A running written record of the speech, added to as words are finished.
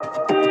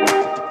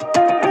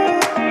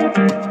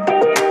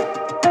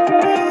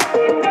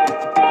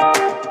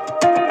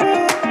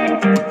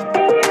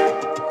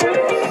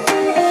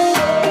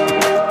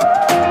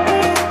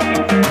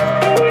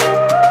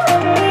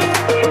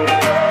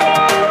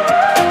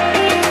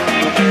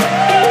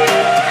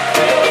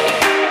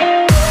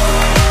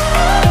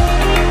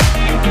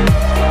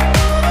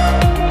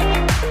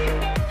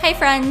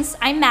Friends,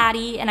 I'm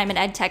Maddie and I'm an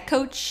EdTech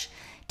coach,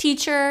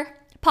 teacher,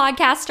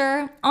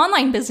 podcaster,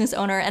 online business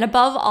owner, and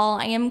above all,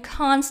 I am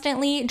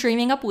constantly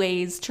dreaming up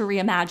ways to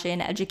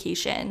reimagine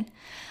education.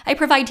 I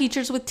provide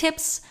teachers with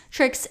tips,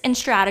 tricks, and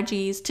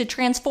strategies to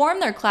transform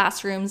their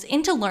classrooms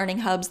into learning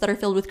hubs that are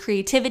filled with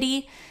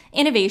creativity,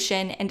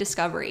 innovation, and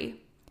discovery.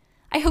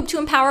 I hope to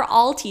empower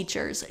all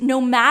teachers,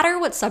 no matter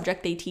what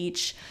subject they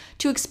teach,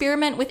 to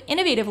experiment with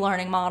innovative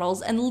learning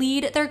models and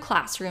lead their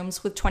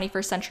classrooms with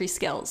 21st century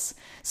skills.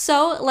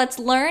 So let's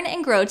learn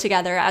and grow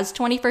together as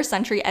 21st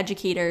century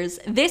educators.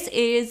 This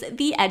is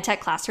the EdTech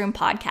Classroom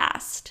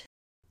Podcast.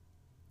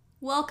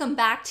 Welcome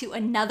back to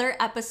another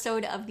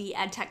episode of the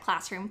EdTech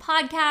Classroom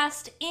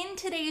Podcast. In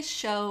today's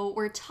show,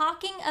 we're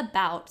talking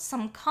about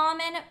some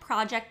common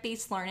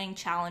project-based learning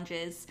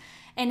challenges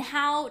and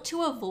how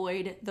to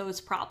avoid those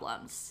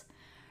problems.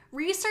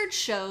 Research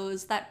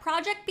shows that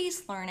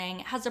project-based learning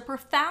has a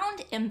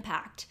profound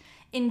impact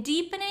in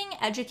deepening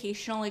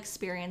educational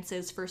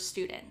experiences for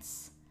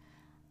students.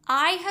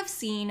 I have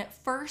seen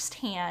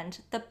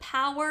firsthand the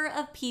power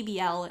of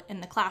PBL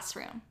in the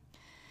classroom.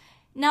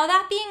 Now,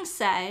 that being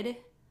said,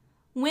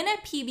 when a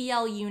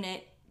PBL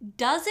unit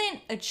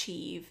doesn't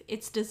achieve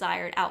its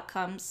desired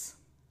outcomes,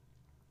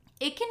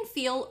 it can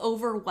feel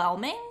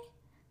overwhelming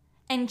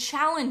and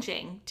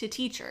challenging to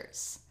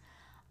teachers.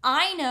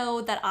 I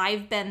know that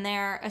I've been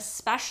there,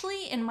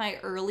 especially in my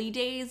early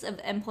days of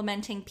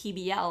implementing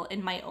PBL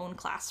in my own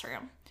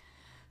classroom.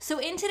 So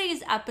in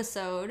today's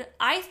episode,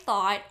 I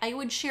thought I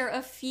would share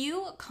a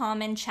few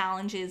common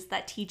challenges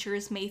that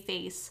teachers may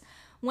face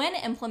when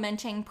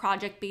implementing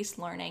project-based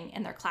learning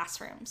in their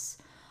classrooms.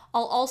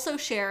 I'll also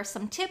share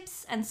some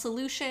tips and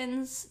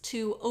solutions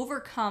to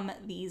overcome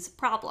these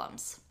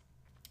problems.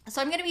 So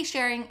I'm going to be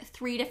sharing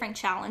 3 different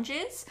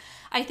challenges.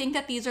 I think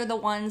that these are the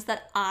ones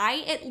that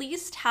I at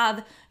least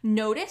have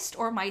noticed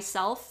or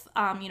myself,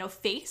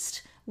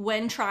 faced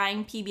when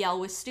trying PBL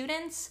with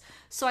students.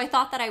 So I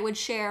thought that I would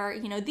share,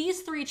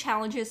 these 3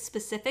 challenges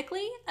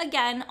specifically,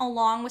 again,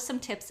 along with some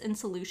tips and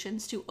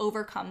solutions to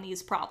overcome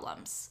these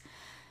problems.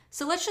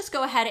 So let's just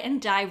go ahead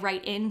and dive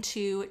right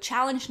into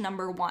challenge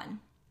number 1.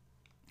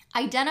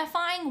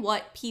 Identifying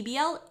what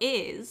PBL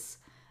is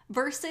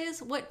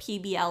versus what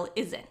PBL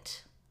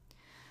isn't.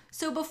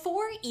 So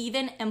before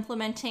even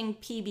implementing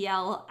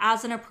PBL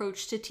as an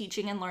approach to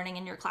teaching and learning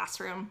in your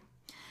classroom,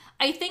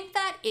 I think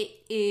that it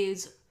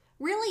is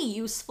really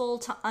useful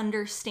to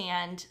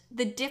understand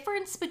the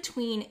difference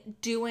between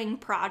doing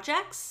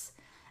projects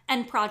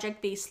and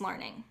project-based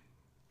learning.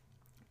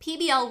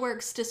 PBL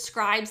Works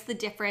describes the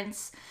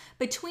difference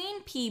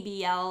between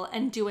PBL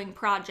and doing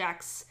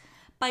projects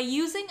by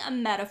using a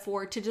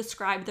metaphor to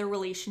describe the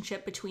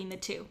relationship between the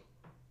two.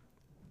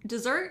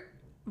 Dessert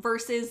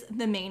versus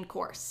the main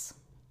course.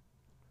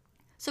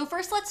 So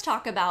first, let's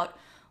talk about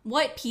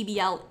what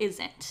PBL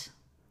isn't.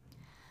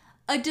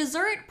 A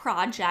dessert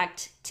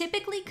project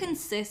typically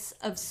consists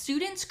of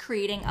students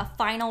creating a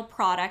final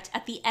product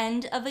at the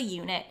end of a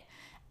unit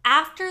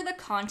after the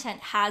content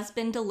has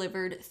been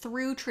delivered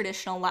through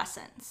traditional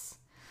lessons.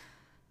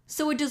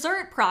 So a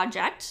dessert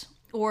project,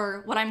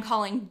 or what I'm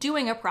calling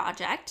doing a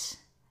project,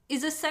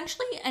 is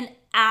essentially an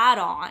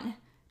add-on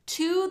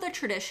to the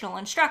traditional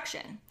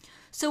instruction.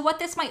 So what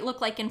this might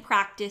look like in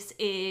practice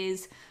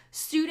is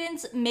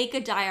students make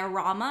a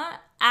diorama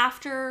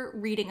after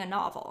reading a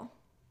novel.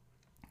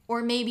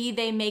 Or maybe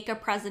they make a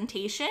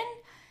presentation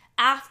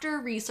after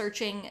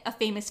researching a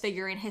famous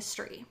figure in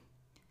history.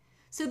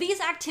 So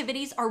these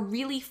activities are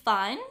really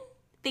fun.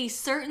 They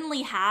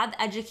certainly have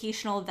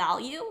educational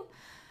value,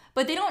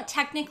 but they don't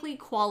technically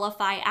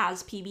qualify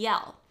as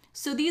PBL.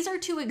 So these are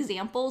 2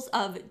 examples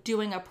of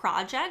doing a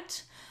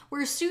project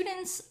where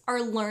students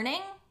are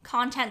learning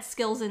content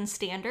skills and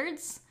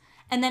standards,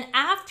 and then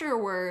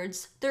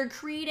afterwards, they're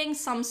creating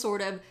some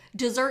sort of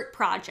dessert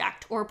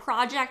project or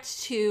project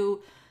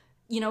to,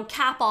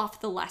 cap off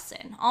the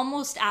lesson,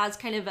 almost as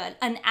kind of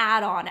an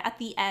add-on at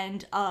the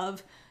end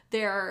of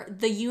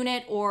the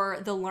unit or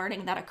the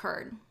learning that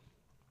occurred.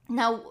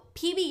 Now,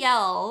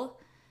 PBL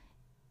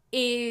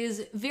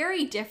is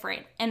very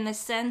different in the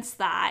sense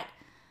that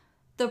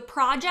the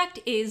project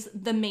is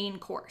the main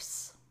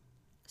course.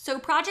 So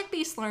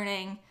project-based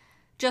learning,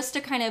 just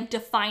to kind of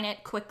define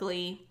it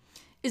quickly,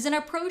 is an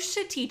approach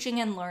to teaching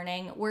and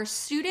learning where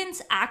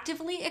students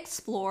actively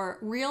explore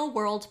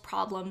real-world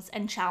problems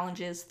and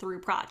challenges through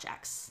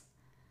projects.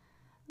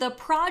 The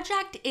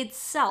project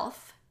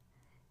itself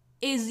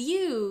is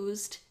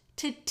used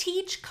to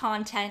teach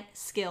content,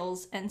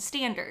 skills, and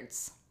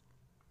standards.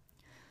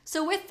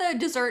 So with the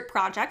dessert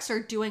projects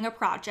or doing a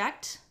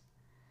project,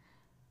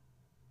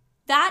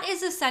 that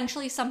is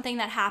essentially something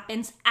that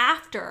happens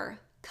after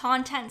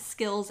content,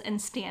 skills,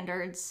 and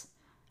standards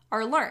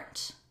are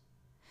learned.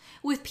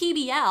 With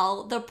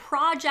PBL, the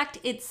project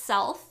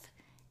itself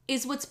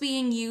is what's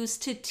being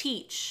used to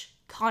teach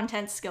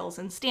content, skills,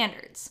 and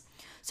standards.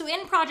 So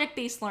in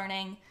project-based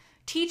learning,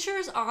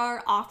 teachers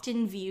are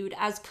often viewed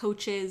as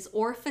coaches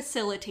or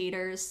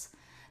facilitators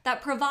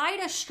that provide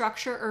a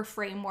structure or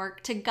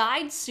framework to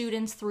guide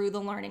students through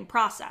the learning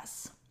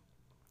process.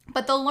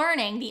 But the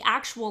learning, the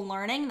actual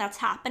learning that's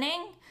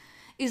happening,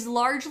 is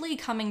largely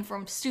coming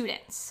from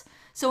students.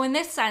 So in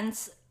this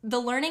sense, the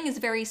learning is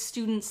very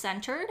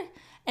student-centered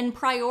and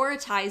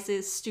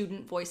prioritizes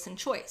student voice and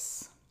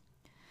choice.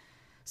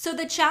 So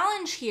the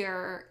challenge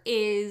here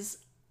is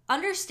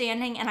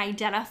understanding and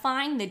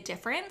identifying the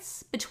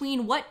difference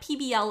between what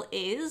PBL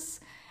is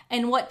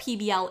and what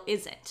PBL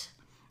isn't.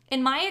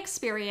 In my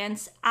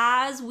experience,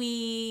 as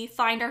we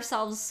find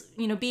ourselves,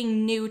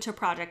 being new to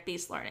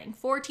project-based learning,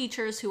 for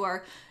teachers who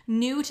are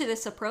new to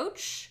this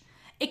approach,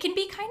 it can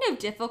be kind of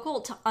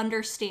difficult to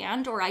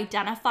understand or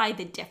identify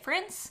the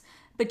difference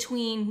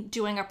between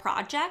doing a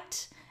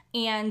project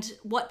and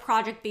what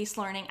project-based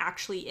learning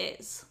actually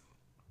is.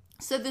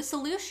 So the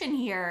solution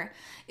here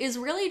is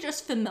really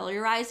just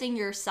familiarizing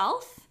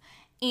yourself,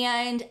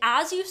 and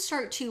as you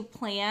start to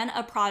plan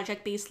a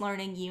project-based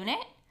learning unit,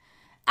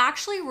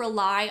 actually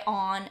rely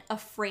on a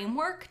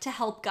framework to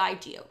help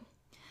guide you.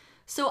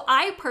 So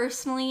I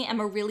personally am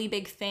a really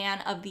big fan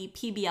of the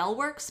PBL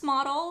Works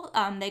model.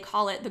 They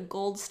call it the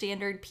gold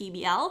standard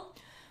PBL,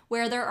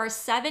 where there are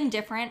 7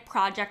 different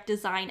project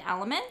design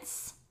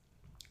elements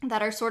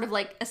that are sort of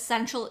like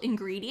essential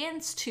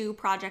ingredients to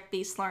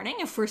project-based learning,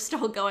 if we're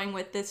still going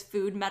with this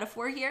food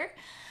metaphor here.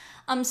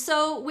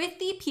 So with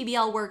the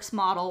PBL Works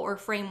model or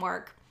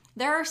framework,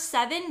 there are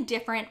 7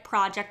 different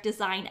project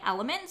design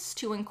elements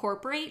to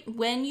incorporate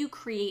when you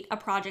create a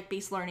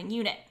project-based learning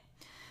unit.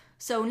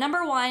 So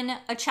number 1,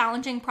 a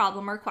challenging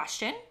problem or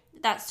question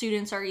that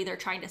students are either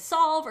trying to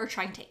solve or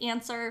trying to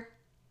answer.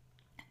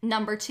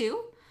 Number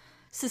 2,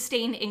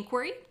 sustained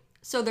inquiry.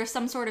 So there's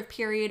some sort of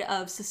period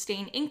of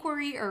sustained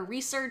inquiry or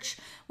research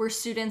where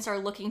students are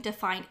looking to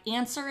find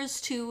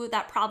answers to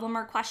that problem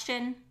or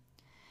question.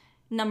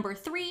 Number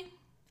 3,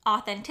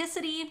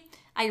 authenticity.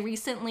 I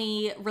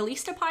recently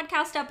released a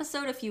podcast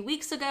episode a few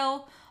weeks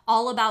ago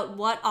all about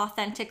what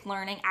authentic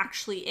learning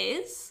actually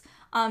is.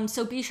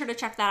 So be sure to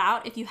check that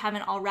out if you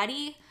haven't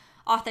already.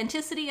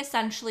 Authenticity,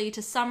 essentially,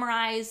 to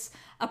summarize,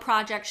 a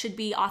project should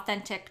be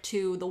authentic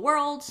to the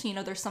world.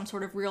 There's some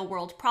sort of real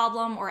world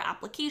problem or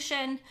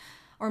application,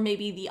 or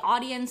maybe the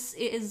audience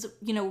is,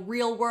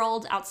 real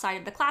world outside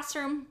of the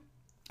classroom.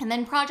 And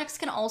then projects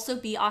can also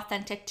be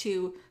authentic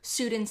to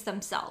students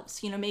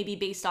themselves, maybe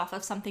based off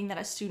of something that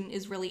a student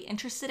is really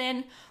interested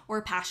in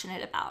or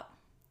passionate about.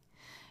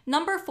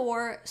 Number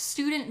 4,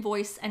 student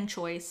voice and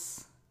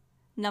choice.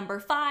 Number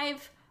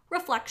 5,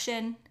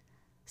 reflection.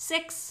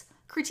 6,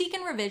 critique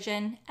and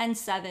revision. And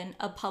 7,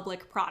 a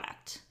public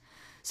product.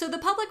 So the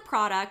public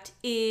product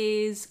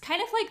is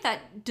kind of like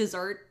that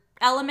dessert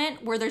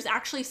element where there's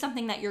actually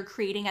something that you're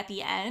creating at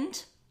the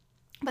end,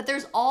 but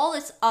there's all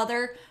this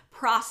other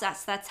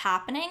process that's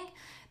happening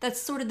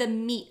that's sort of the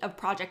meat of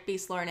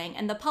project-based learning,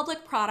 and the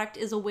public product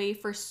is a way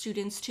for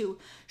students to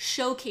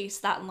showcase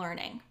that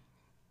learning.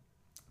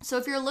 So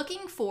if you're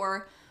looking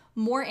for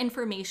more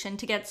information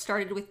to get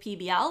started with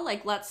PBL,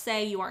 like let's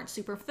say you aren't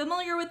super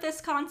familiar with this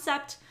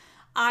concept,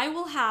 I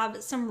will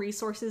have some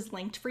resources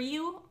linked for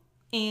you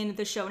in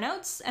the show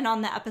notes and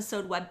on the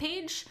episode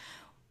webpage,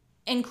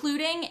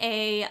 including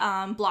a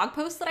blog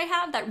post that I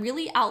have that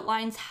really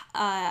outlines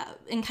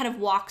and kind of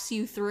walks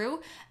you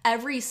through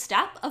every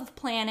step of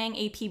planning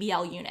a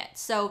PBL unit.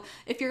 So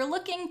if you're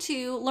looking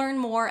to learn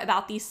more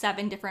about these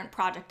 7 different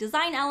project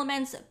design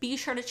elements, be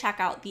sure to check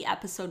out the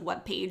episode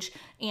webpage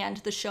and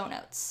the show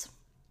notes.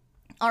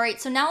 All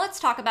right, so now let's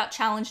talk about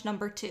challenge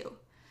number 2,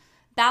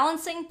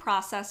 balancing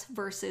process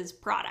versus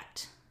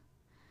product.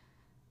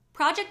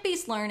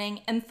 Project-based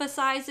learning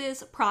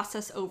emphasizes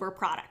process over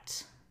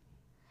product.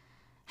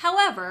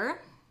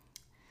 However,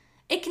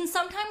 it can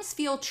sometimes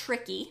feel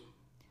tricky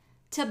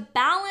to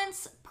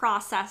balance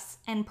process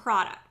and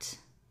product,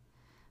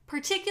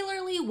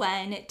 particularly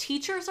when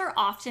teachers are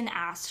often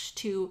asked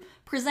to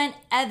present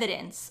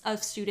evidence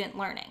of student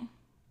learning.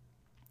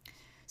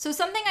 So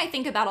something I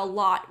think about a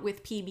lot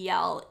with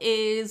PBL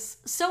is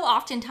so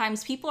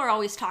oftentimes people are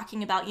always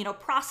talking about,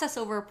 process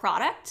over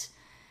product.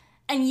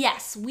 And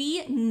yes,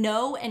 we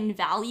know and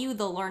value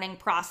the learning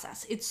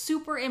process. It's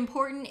super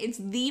important. It's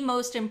the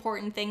most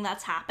important thing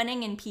that's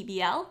happening in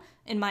PBL,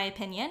 in my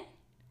opinion.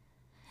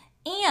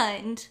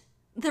 And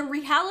the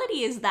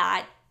reality is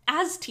that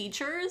as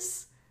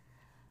teachers,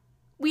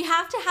 we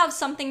have to have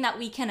something that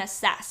we can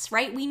assess,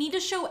 right? We need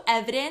to show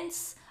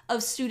evidence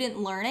of student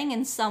learning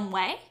in some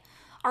way.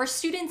 Our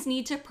students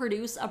need to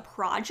produce a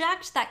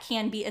project that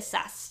can be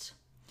assessed.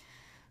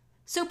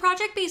 So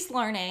project-based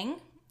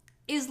learning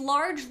is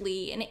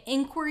largely an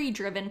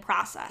inquiry-driven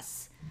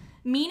process,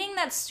 meaning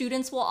that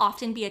students will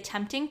often be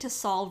attempting to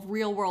solve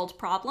real-world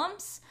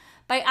problems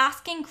by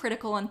asking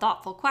critical and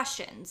thoughtful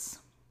questions.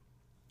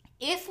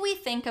 If we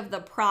think of the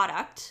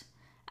product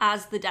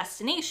as the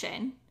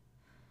destination,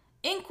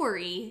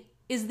 inquiry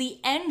is the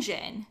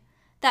engine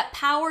that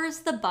powers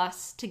the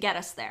bus to get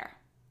us there.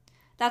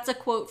 That's a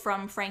quote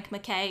from Frank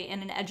McKay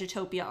in an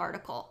Edutopia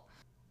article.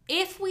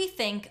 If we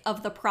think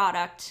of the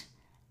product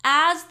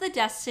as the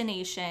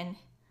destination,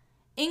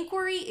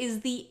 inquiry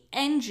is the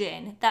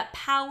engine that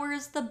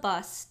powers the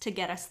bus to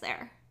get us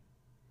there.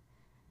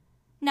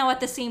 Now,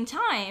 at the same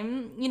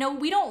time,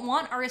 we don't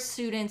want our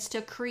students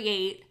to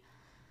create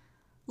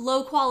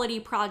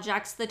low-quality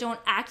projects that don't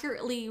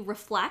accurately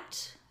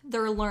reflect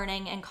their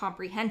learning and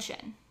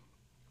comprehension.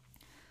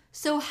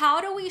 So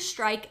how do we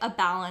strike a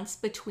balance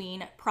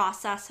between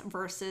process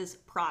versus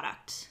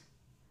product?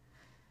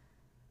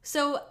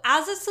 So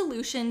as a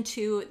solution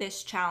to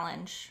this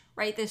challenge,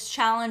 right, this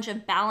challenge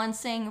of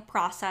balancing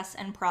process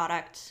and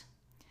product,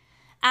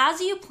 as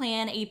you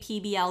plan a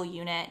PBL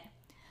unit,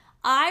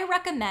 I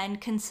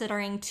recommend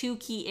considering two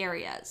key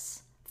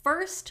areas.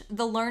 First,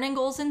 the learning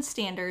goals and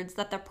standards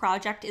that the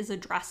project is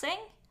addressing,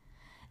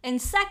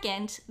 and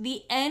second,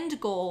 the end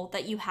goal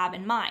that you have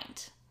in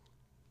mind.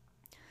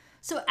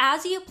 So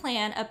as you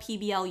plan a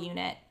PBL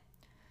unit,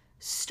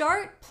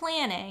 start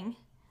planning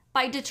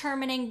by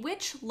determining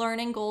which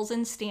learning goals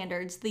and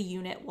standards the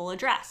unit will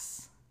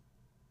address.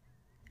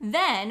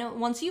 Then,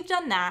 once you've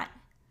done that,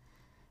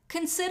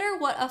 consider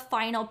what a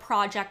final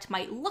project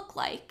might look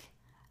like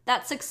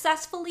that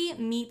successfully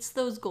meets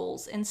those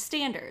goals and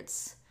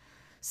standards.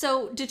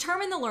 So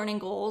determine the learning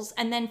goals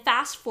and then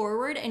fast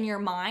forward in your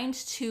mind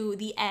to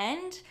the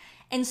end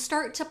and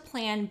start to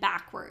plan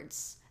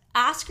backwards.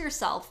 Ask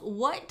yourself,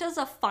 what does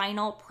a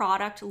final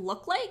product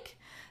look like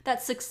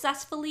that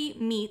successfully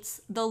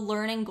meets the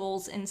learning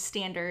goals and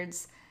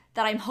standards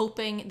that I'm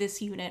hoping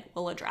this unit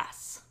will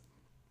address?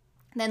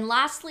 Then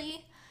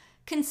lastly,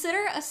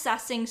 consider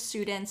assessing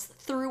students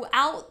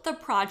throughout the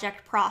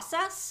project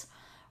process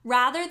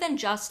rather than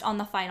just on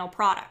the final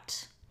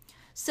product.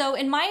 So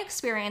in my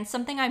experience,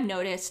 something I've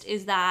noticed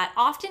is that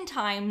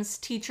oftentimes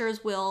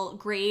teachers will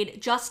grade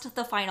just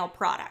the final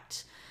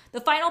product. The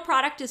final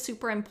product is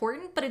super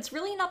important, but it's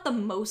really not the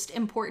most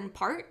important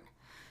part.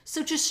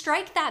 So to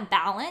strike that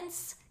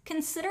balance,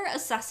 consider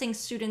assessing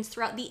students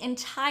throughout the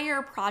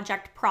entire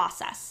project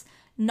process,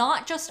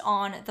 not just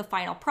on the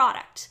final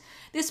product.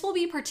 This will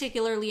be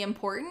particularly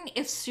important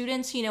if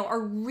students, are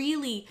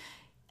really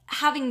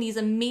having these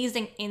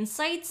amazing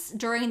insights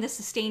during the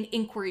sustained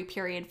inquiry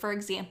period, for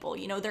example.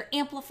 They're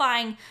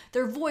amplifying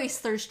their voice,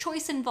 there's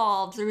choice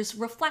involved, there's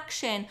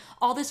reflection,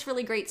 all this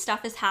really great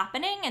stuff is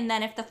happening. And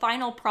then if the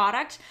final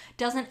product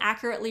doesn't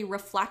accurately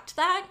reflect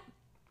that,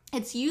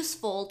 it's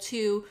useful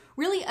to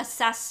really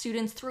assess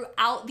students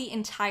throughout the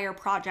entire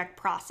project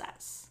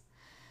process.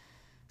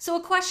 So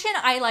a question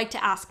I like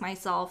to ask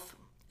myself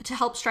to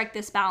help strike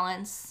this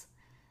balance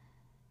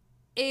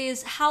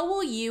is, how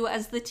will you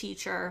as the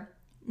teacher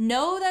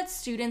know that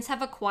students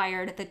have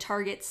acquired the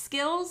target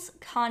skills,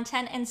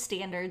 content, and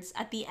standards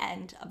at the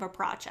end of a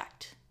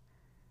project?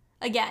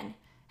 Again,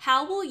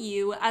 how will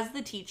you as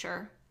the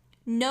teacher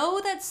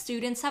know that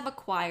students have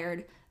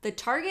acquired the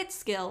target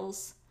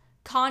skills,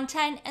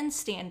 content, and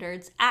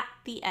standards at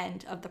the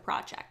end of the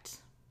project?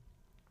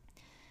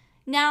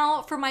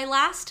 Now, for my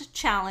last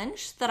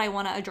challenge that I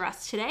want to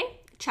address today,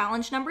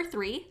 challenge number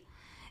 3,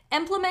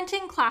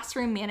 implementing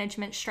classroom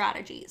management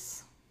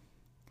strategies.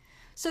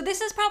 So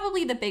this is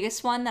probably the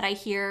biggest one that I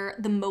hear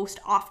the most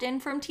often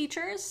from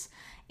teachers,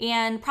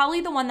 and probably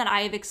the one that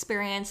I've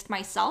experienced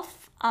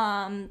myself,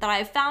 that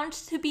I've found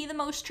to be the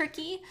most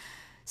tricky.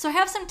 So I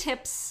have some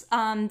tips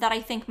that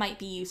I think might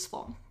be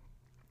useful.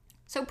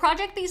 So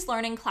project-based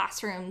learning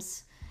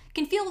classrooms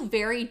can feel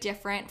very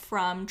different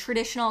from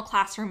traditional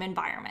classroom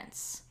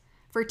environments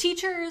for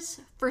teachers,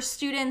 for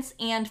students,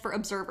 and for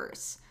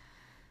observers.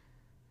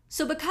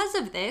 So because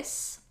of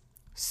this,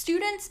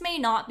 students may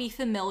not be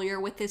familiar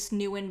with this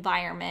new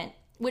environment,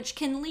 which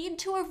can lead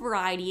to a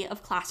variety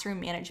of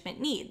classroom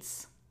management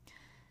needs.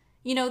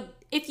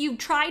 If you've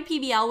tried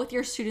PBL with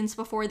your students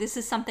before, this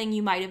is something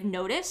you might have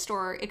noticed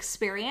or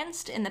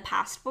experienced in the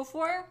past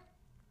before.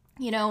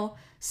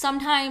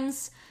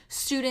 Sometimes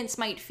students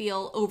might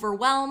feel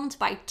overwhelmed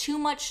by too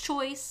much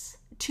choice,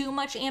 too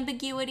much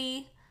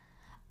ambiguity.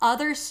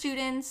 Other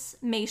students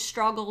may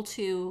struggle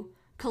to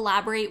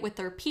collaborate with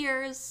their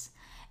peers,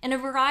 and a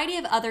variety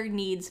of other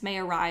needs may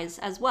arise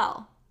as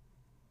well.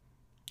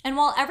 And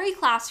while every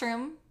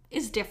classroom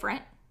is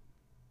different,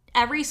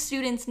 every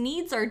student's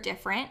needs are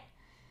different,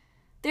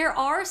 there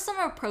are some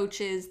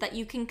approaches that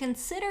you can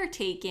consider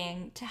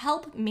taking to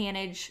help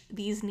manage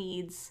these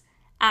needs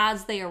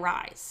as they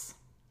arise.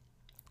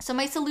 So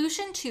my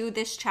solution to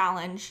this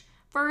challenge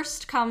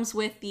first comes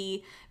with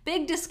the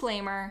big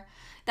disclaimer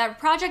that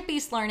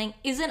project-based learning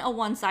isn't a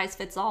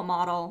one-size-fits-all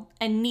model,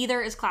 and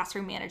neither is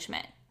classroom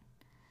management.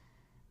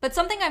 But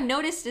something I've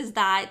noticed is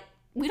that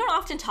we don't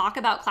often talk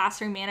about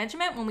classroom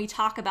management when we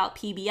talk about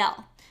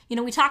PBL.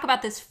 We talk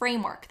about this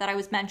framework that I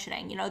was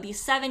mentioning, these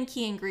 7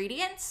 key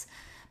ingredients,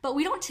 but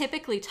we don't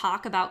typically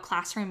talk about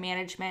classroom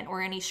management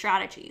or any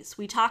strategies.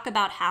 We talk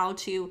about how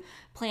to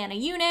plan a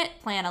unit,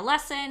 plan a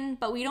lesson,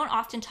 but we don't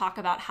often talk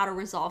about how to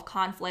resolve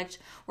conflict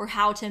or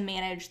how to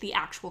manage the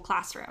actual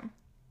classroom.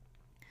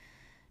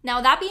 Now,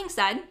 that being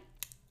said,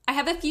 I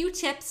have a few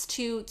tips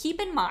to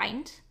keep in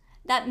mind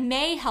that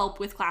may help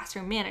with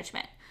classroom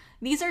management.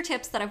 These are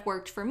tips that have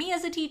worked for me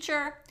as a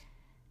teacher.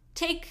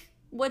 Take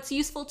what's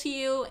useful to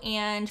you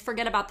and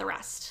forget about the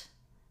rest.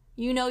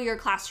 You know your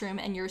classroom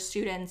and your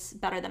students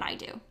better than I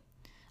do.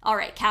 All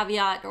right,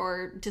 caveat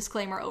or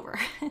disclaimer over.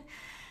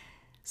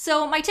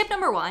 So my tip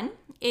number 1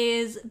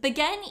 is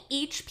begin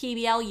each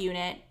PBL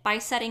unit by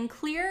setting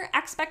clear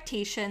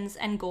expectations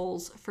and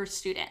goals for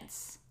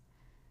students.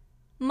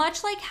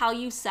 Much like how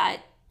you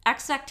set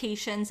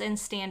expectations and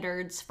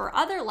standards for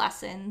other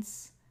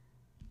lessons,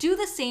 do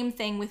the same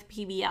thing with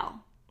PBL.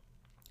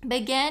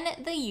 Begin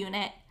the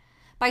unit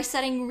by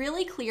setting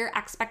really clear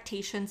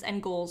expectations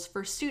and goals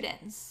for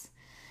students.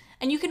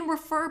 And you can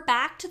refer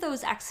back to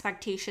those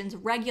expectations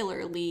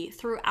regularly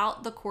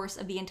throughout the course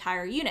of the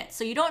entire unit.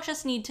 So you don't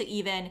just need to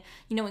even,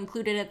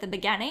 include it at the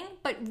beginning,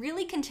 but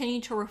really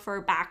continue to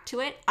refer back to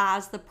it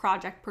as the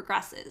project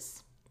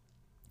progresses.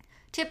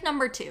 Tip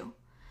number 2,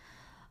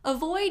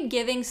 avoid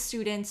giving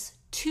students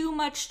too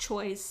much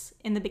choice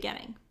in the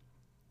beginning.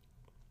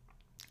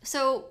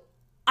 So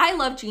I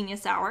love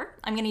Genius Hour.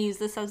 I'm going to use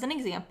this as an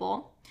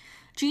example.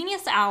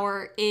 Genius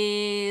Hour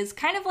is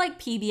kind of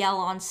like PBL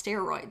on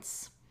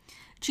steroids.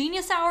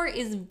 Genius Hour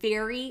is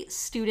very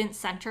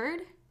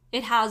student-centered.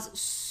 It has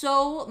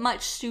so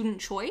much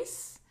student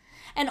choice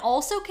and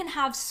also can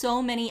have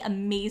so many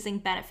amazing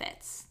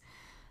benefits.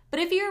 But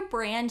if you're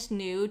brand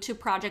new to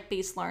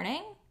project-based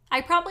learning,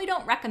 I probably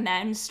don't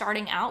recommend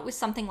starting out with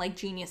something like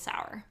Genius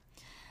Hour.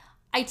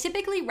 I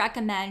typically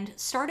recommend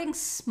starting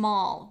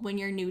small when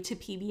you're new to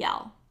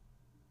PBL.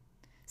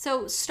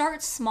 So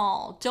start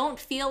small. Don't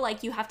feel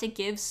like you have to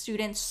give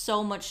students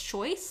so much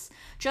choice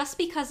just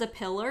because a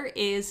pillar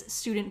is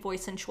student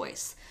voice and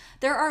choice.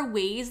 There are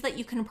ways that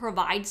you can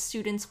provide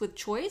students with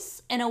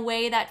choice in a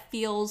way that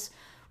feels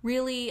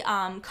really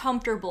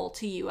comfortable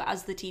to you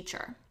as the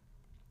teacher.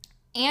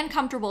 And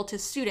comfortable to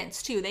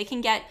students too. They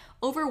can get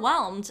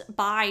overwhelmed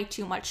by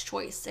too much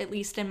choice, at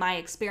least in my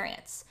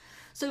experience.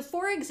 So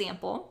for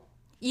example,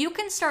 you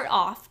can start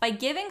off by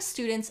giving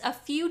students a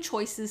few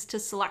choices to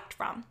select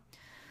from.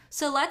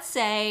 So let's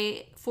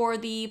say for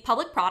the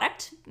public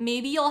product,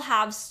 maybe you'll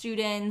have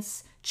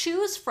students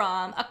choose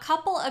from a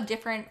couple of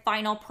different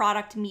final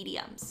product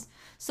mediums.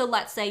 So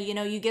let's say,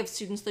 you give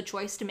students the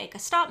choice to make a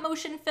stop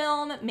motion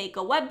film, make a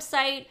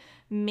website,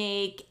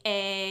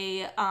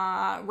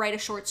 write a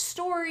short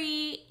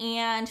story,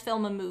 and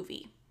film a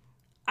movie.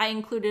 I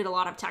included a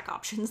lot of tech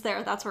options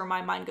there. That's where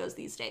my mind goes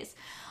these days.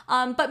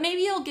 But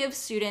maybe you'll give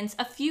students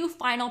a few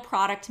final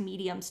product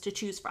mediums to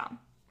choose from.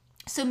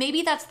 So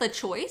maybe that's the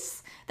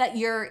choice that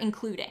you're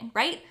including,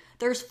 right?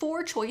 There's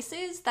 4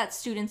 choices that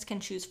students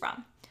can choose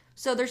from.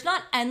 So there's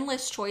not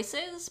endless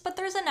choices, but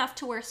there's enough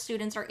to where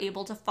students are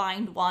able to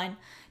find one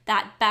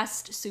that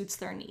best suits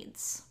their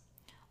needs.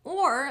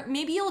 Or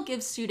maybe you'll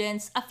give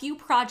students a few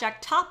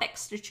project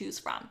topics to choose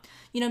from.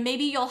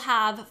 Maybe you'll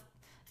have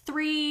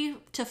 3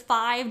 to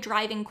 5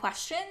 driving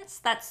questions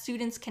that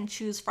students can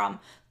choose from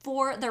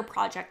for their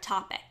project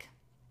topic.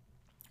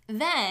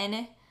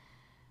 Then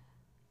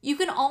you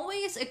can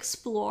always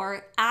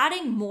explore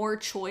adding more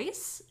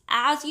choice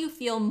as you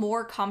feel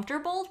more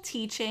comfortable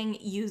teaching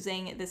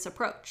using this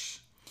approach.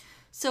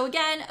 So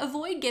again,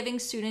 avoid giving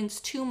students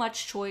too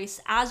much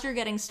choice as you're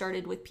getting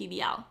started with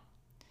PBL.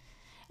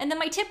 And then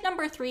my tip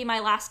number 3, my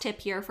last tip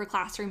here for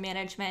classroom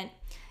management,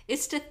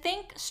 is to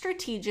think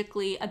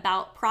strategically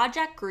about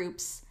project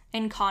groups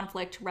and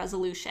conflict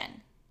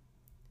resolution.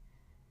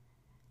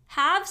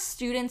 Have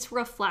students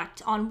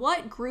reflect on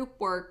what group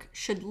work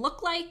should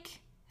look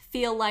like,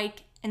 feel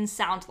like, and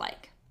sound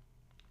like.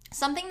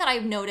 Something that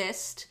I've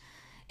noticed,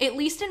 at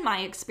least in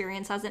my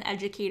experience as an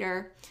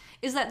educator,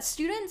 is that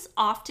students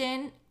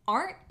often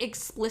aren't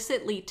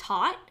explicitly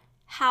taught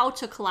how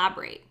to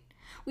collaborate.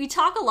 We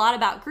talk a lot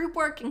about group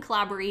work and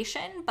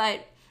collaboration,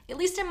 but at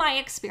least in my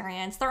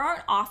experience, there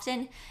aren't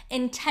often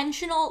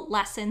intentional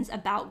lessons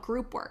about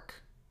group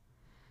work.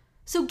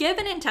 So give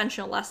an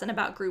intentional lesson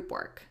about group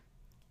work.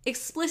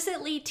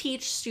 Explicitly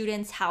teach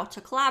students how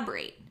to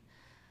collaborate.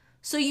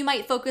 So you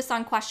might focus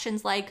on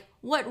questions like,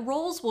 what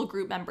roles will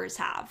group members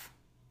have?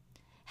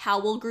 How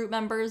will group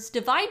members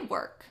divide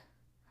work?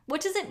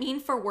 What does it mean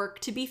for work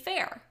to be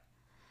fair?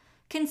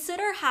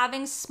 Consider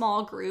having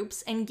small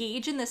groups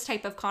engage in this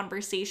type of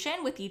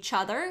conversation with each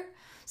other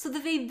so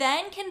that they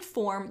then can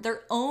form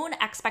their own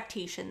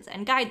expectations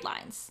and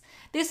guidelines.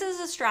 This is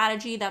a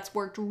strategy that's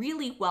worked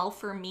really well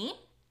for me.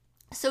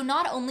 So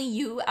not only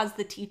you as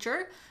the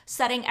teacher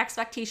setting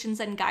expectations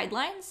and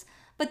guidelines,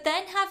 but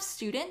then have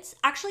students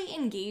actually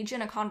engage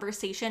in a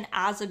conversation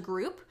as a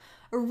group,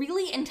 a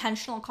really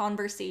intentional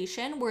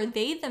conversation where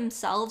they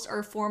themselves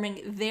are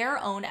forming their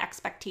own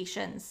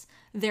expectations,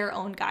 their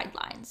own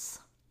guidelines.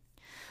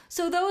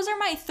 So those are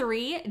my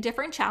 3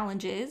 different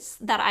challenges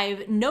that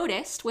I've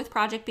noticed with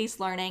project-based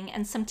learning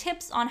and some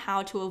tips on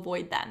how to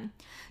avoid them.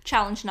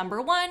 Challenge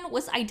number 1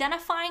 was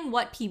identifying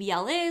what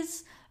PBL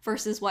is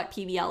versus what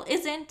PBL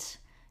isn't.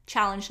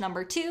 Challenge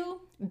number 2,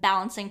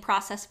 balancing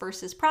process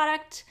versus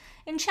product.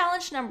 And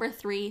challenge number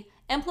 3,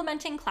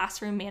 implementing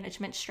classroom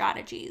management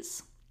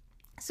strategies.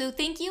 So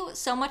thank you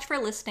so much for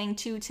listening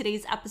to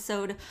today's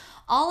episode,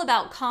 all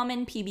about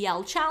common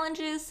PBL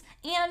challenges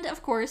and,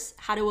 of course,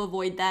 how to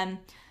avoid them.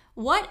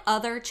 What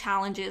other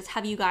challenges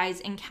have you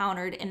guys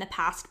encountered in the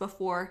past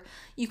before?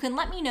 You can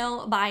let me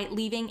know by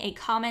leaving a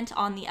comment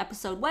on the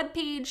episode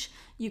webpage.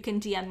 You can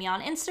DM me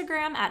on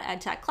Instagram at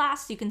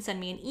edtechclass. You can send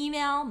me an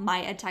email,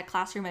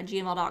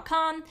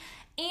 myedtechclassroom@gmail.com.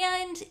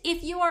 And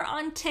if you are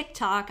on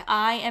TikTok,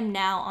 I am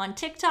now on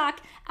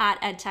TikTok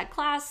at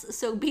edtechclass.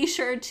 So be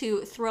sure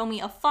to throw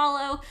me a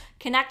follow,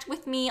 connect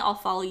with me. I'll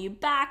follow you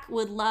back.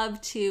 Would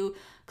love to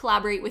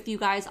collaborate with you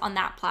guys on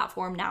that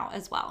platform now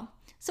as well.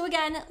 So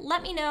again,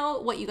 let me know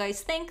what you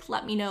guys think.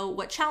 Let me know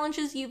what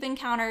challenges you've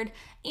encountered,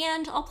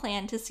 and I'll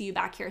plan to see you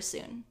back here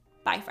soon.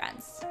 Bye,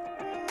 friends.